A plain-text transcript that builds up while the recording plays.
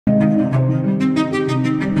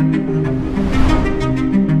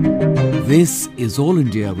This is All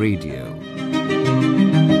India Radio.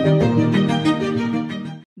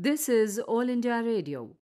 This is All India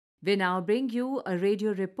Radio. We now bring you a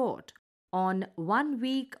radio report on 1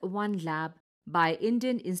 Week, 1 Lab by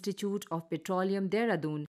Indian Institute of Petroleum,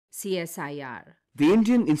 Dehradun, CSIR. The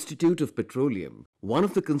Indian Institute of Petroleum, one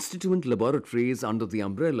of the constituent laboratories under the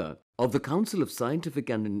umbrella of the Council of Scientific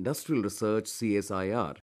and Industrial Research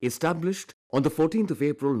CSIR, established on the 14th of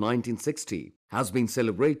April 1960, has been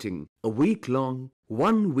celebrating a week-long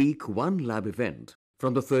 1 Week, 1 Lab event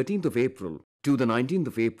from the 13th of April to the 19th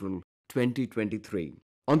of April 2023.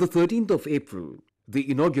 On the 13th of April, the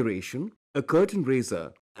inauguration, a curtain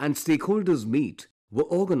raiser and stakeholders meet were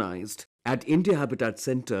organized at India Habitat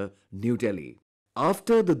Centre, New Delhi.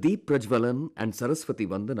 After the Deep Prajwalan and Saraswati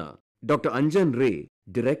Vandana, Dr. Anjan Ray,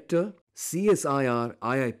 Director, CSIR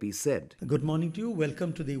IIP said, Good morning to you.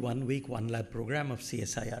 Welcome to the 1 Week, 1 Lab program of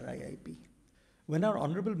CSIR IIP. When our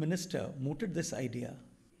Honorable Minister mooted this idea,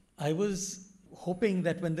 I was hoping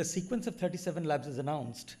that when the sequence of 37 labs is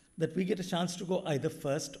announced, that we get a chance to go either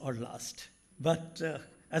first or last. But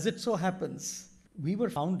as it so happens, we were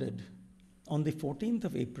founded on the 14th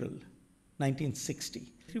of April,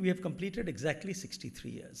 1960. We have completed exactly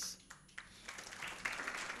 63 years.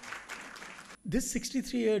 This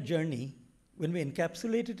 63-year journey, when we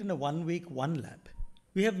encapsulate it in a 1 week, 1 lab,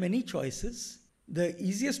 we have many choices. The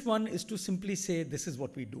easiest one is to simply say, this is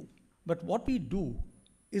what we do. But what we do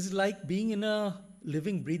is like being in a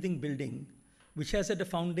living, breathing building, which has had a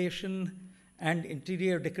foundation and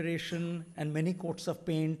interior decoration and many coats of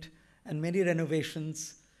paint and many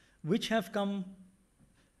renovations, which have come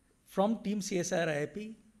from Team CSIR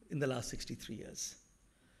IIP in the last 63 years.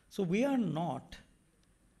 So we are not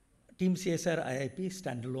Team CSIR IIP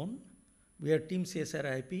standalone. We are Team CSIR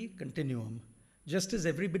IIP continuum. Just as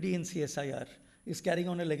everybody in CSIR is carrying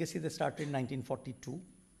on a legacy that started in 1942.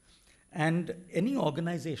 And any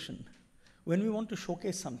organization, when we want to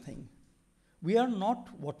showcase something, we are not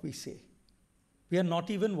what we say. We are not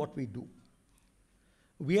even what we do.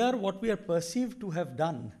 We are what we are perceived to have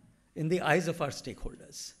done in the eyes of our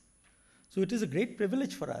stakeholders. So it is a great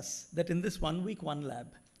privilege for us that in this 1 week, 1 lab,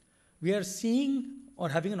 we are seeing or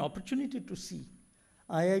having an opportunity to see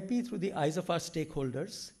IIP through the eyes of our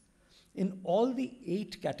stakeholders in all the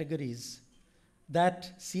 8 categories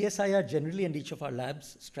that CSIR generally and each of our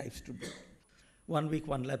labs strives to do. 1 week,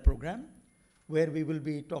 1 lab program, where we will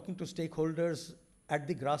be talking to stakeholders at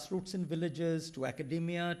the grassroots in villages, to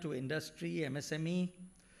academia, to industry, MSME,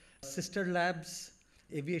 sister labs,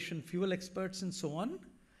 aviation fuel experts, and so on.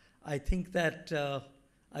 I think that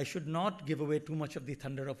I should not give away too much of the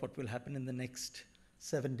thunder of what will happen in the next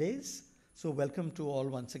 7 days. So welcome to all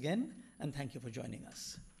once again, and thank you for joining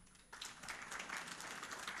us.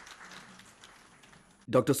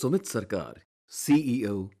 Dr. Sumit Sarkar,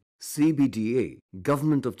 CEO, CBDA,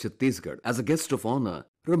 Government of Chhattisgarh, as a guest of honor,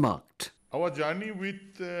 remarked, Our journey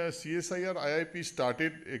with CSIR IIP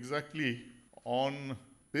started exactly on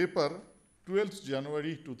paper 12th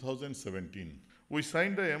January 2017. We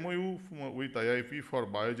signed a MOU with IIP for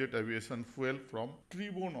biojet aviation fuel from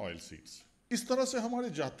tree-borne oil seeds. इस तरह से हमारी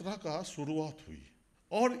यात्रा का शुरुआत हुई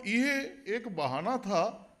और ये एक बहाना था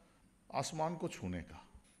आसमान को छूने का.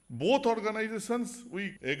 Both organizations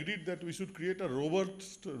we agreed that we should create a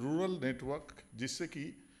robust rural network जिससे कि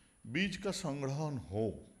बीज का संग्रहण हो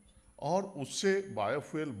और उससे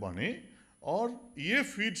बायोफ्यूल बने और ये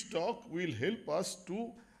feedstock will help us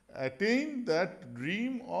to attain that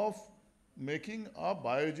dream of making a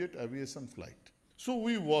biojet aviation flight. So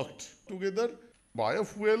we worked together.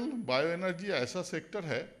 Biofuel bioenergy ऐसा सेक्टर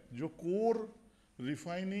है जो कोर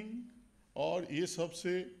रिफाइनिंग और ये सब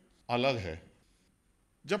से अलग है.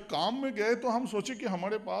 जब काम में गए तो हम सोचे कि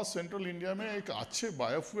हमारे पास सेंट्रल इंडिया में एक अच्छे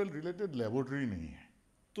बायोफ्यूल रिलेटेड लेबोरेटरी नहीं है.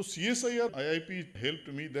 तो CSIR IIP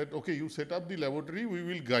helped me that okay, you set up the laboratory, we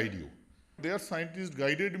will guide you. Their scientists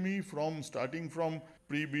guided me from starting from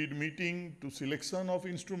pre-bid meeting to selection of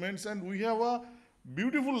instruments, and we have a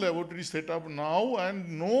beautiful laboratory set up now, and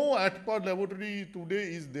no ATPA laboratory today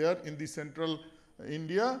is there in the central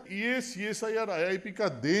India. ये CSIR IIP का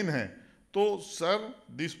then है. तो sir,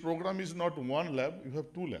 this program is not one lab, you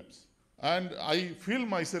have 2 labs. And I feel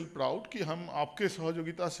myself proud कि हम आपके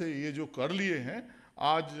सहयोगिता से ये जो कर लिए हैं.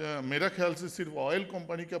 आज मेरा ख्याल से सिर्फ ऑयल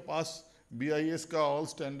कंपनी के पास BIS का ऑल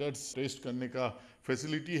स्टैंडर्ड्स टेस्ट करने का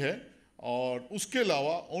फैसिलिटी है और उसके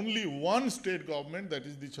अलावा only one state government, that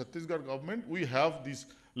is the Chhattisgarh government, we have this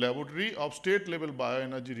laboratory of state level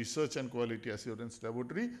bioenergy research and quality assurance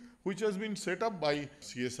laboratory which has been set up by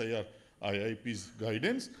CSIR IIP's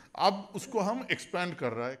guidance. अब उसको हम expand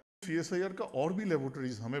कर रहा है. CSIR का और भी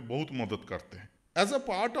laboratories हमें बहुत मदद करते हैं. As a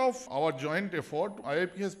part of our joint effort,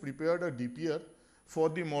 IIP has prepared a DPR for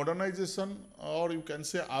the modernization, or you can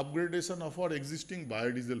say upgradation of our existing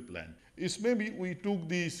biodiesel plant. इसमें भी we took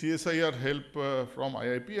the CSIR help from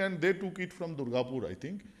IIP and they took it from Durgapur, I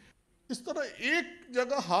think. इस तरह एक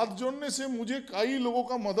जगह हाथ जोड़ने से मुझे कई लोगों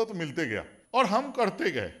का मदद मिलते गया और हम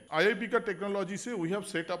करते गए. IIP का टेक्नोलॉजी से we have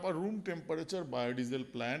set up a room temperature biodiesel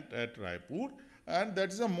plant at Raipur and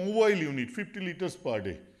that is a mobile unit, 50 liters per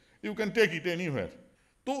day. You can take it anywhere.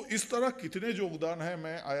 तो इस तरह कितने योगदान है.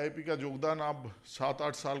 मैं IIP का योगदान अब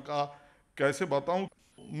 7-8 साल का कैसे बताऊं.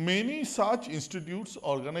 Many such institutes,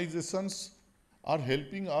 organizations are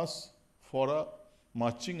helping us for a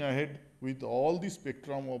marching ahead with all the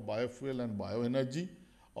spectrum of biofuel and bioenergy.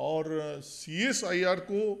 और CSIR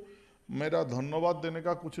को मेरा धन्यवाद देने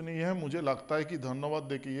का कुछ नहीं है. मुझे लगता है कि धन्यवाद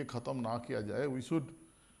देके ये ख़त्म ना किया जाए. We should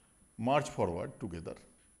march forward together.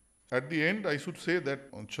 At the end, I should say that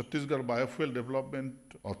on Chhattisgarh Biofuel Development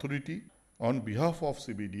Authority, on behalf of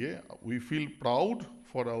CBDA, we feel proud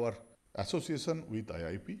for our association with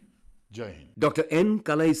IIP. Jai Hind. Dr. N.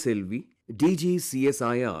 Kalai Selvi, DG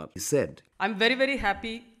CSIR, said, I'm very, very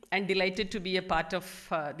happy and delighted to be a part of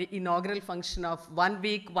the inaugural function of 1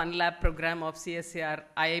 week, 1 lab program of CSIR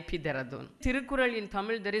IIP Dehradun. Thirukural in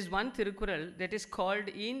Tamil, there is one Thirukural that is called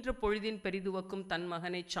Indra Polidin Periduvakum Tan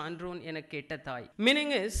Mahane Chandron Ena Ketathai.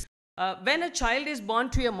 Meaning is, when a child is born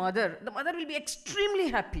to a mother, the mother will be extremely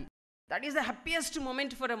happy. That is the happiest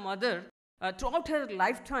moment for a mother throughout her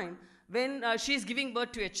lifetime when she is giving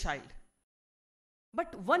birth to a child.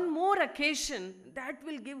 But one more occasion that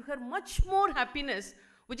will give her much more happiness,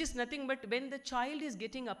 which is nothing but when the child is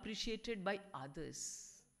getting appreciated by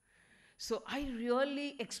others. So I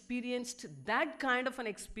really experienced that kind of an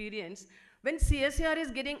experience when CSR is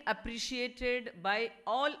getting appreciated by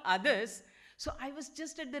all others. So I was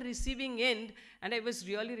just at the receiving end and I was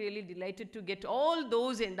really, really delighted to get all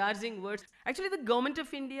those endorsing words. Actually, the government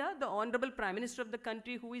of India, the Honorable Prime Minister of the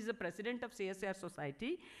country, who is the president of CSR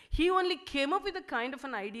Society, he only came up with a kind of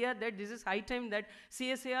an idea that this is high time that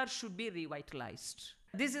CSR should be revitalized.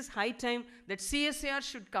 This is high time that CSIR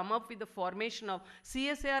should come up with the formation of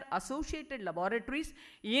CSIR associated laboratories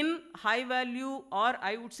in high value, or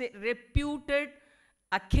I would say reputed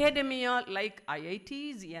academia like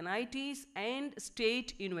IITs, NITs and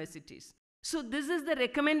state universities. So this is the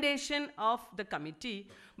recommendation of the committee.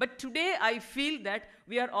 But today I feel that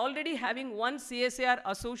we are already having one CSIR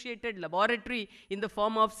associated laboratory in the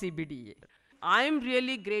form of CBDA. I am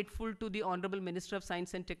really grateful to the Honorable Minister of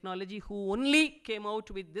Science and Technology who only came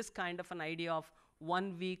out with this kind of an idea of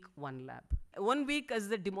 1 week, 1 lab. 1 week as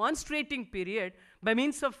the demonstrating period by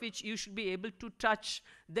means of which you should be able to touch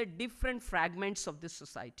the different fragments of this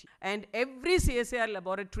society. And every CSIR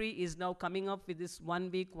laboratory is now coming up with this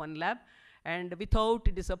 1 week, 1 lab. And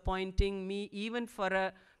without disappointing me, even for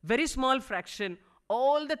a very small fraction,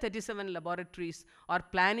 all the 37 laboratories are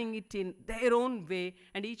planning it in their own way,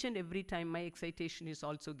 and each and every time my excitation is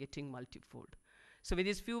also getting multifold. So with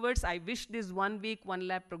these few words, I wish this 1 week, 1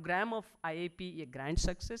 lab program of IIP a grand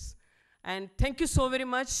success. And thank you so very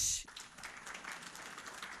much.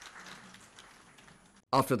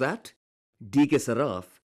 After that, D.K. Saraf,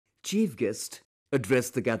 chief guest,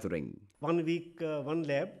 addressed the gathering. 1 week, 1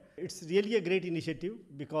 lab. It's really a great initiative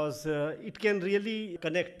because it can really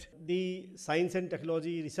connect the science and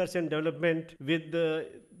technology, research and development with the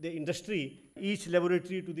industry, each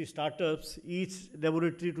laboratory to the startups, each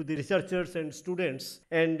laboratory to the researchers and students,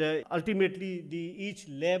 and ultimately each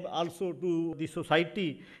lab also to the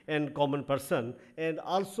society and common person, and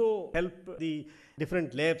also help the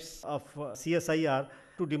different labs of CSIR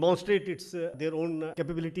to demonstrate their own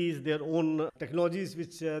capabilities, their own technologies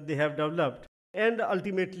which they have developed. And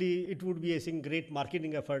ultimately, it would be a great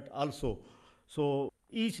marketing effort also. So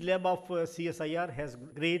each lab of CSIR has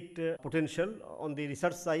great potential on the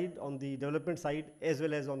research side, on the development side, as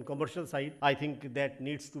well as on commercial side. I think that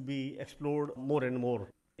needs to be explored more and more.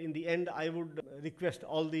 In the end, I would request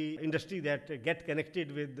all the industry that get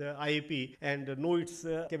connected with IIP and know its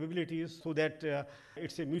capabilities so that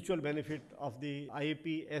it's a mutual benefit of the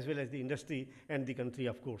IIP as well as the industry and the country,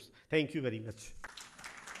 of course. Thank you very much.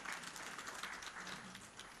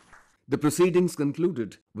 The proceedings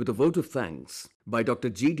concluded with a vote of thanks by Dr.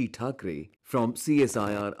 G.D. Thackeray from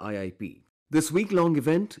CSIR IIP. This week-long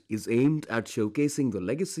event is aimed at showcasing the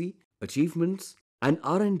legacy, achievements and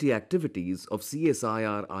R&D activities of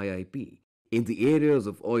CSIR IIP in the areas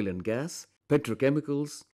of oil and gas,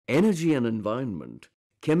 petrochemicals, energy and environment,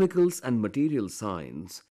 chemicals and material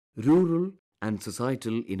science, rural and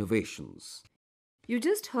societal innovations. You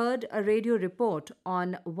just heard a radio report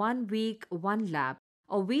on 1 week, 1 lab,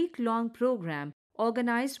 a week-long program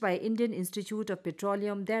organized by Indian Institute of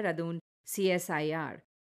Petroleum, Dehradun, CSIR.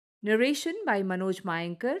 Narration by Manoj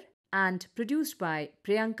Mayankar and produced by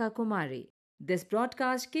Priyanka Kumari. This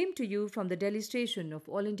broadcast came to you from the Delhi station of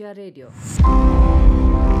All India Radio.